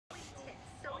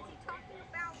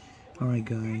Alright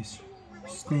guys,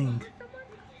 Sting,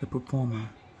 the performer,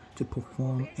 to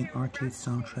perform an Arcane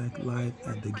soundtrack live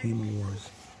at the Game Awards.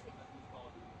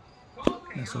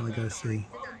 That's all I gotta say.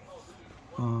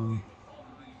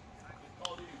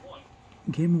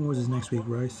 Game Awards is next week,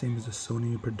 right? Same as the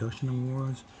Sony Production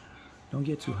Awards. Don't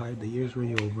get too hyped, the year's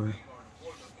already over.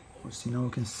 Let's see, now we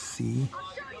can see.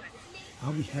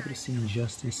 I'll be happy to see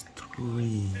Injustice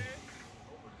 3.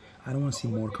 I don't want to see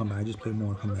Mortal Kombat, I just played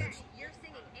Mortal Kombat.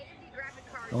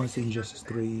 I want to see Injustice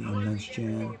 3 on next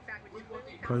gen.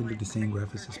 Probably the same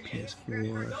graphics as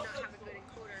PS4.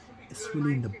 It's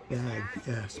really in the bag, if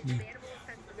you ask me.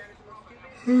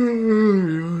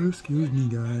 Excuse me,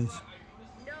 guys.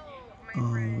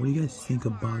 What do you guys think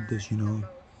about this,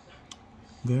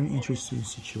 very interesting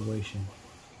situation.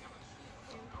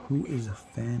 Who is a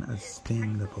fan of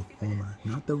Sting, the performer?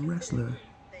 Not the wrestler,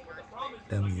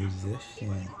 the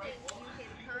musician.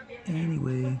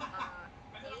 Anyway,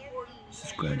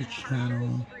 subscribe to the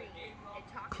channel,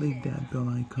 click that bell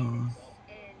icon.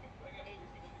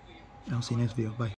 I'll see you next video. Bye.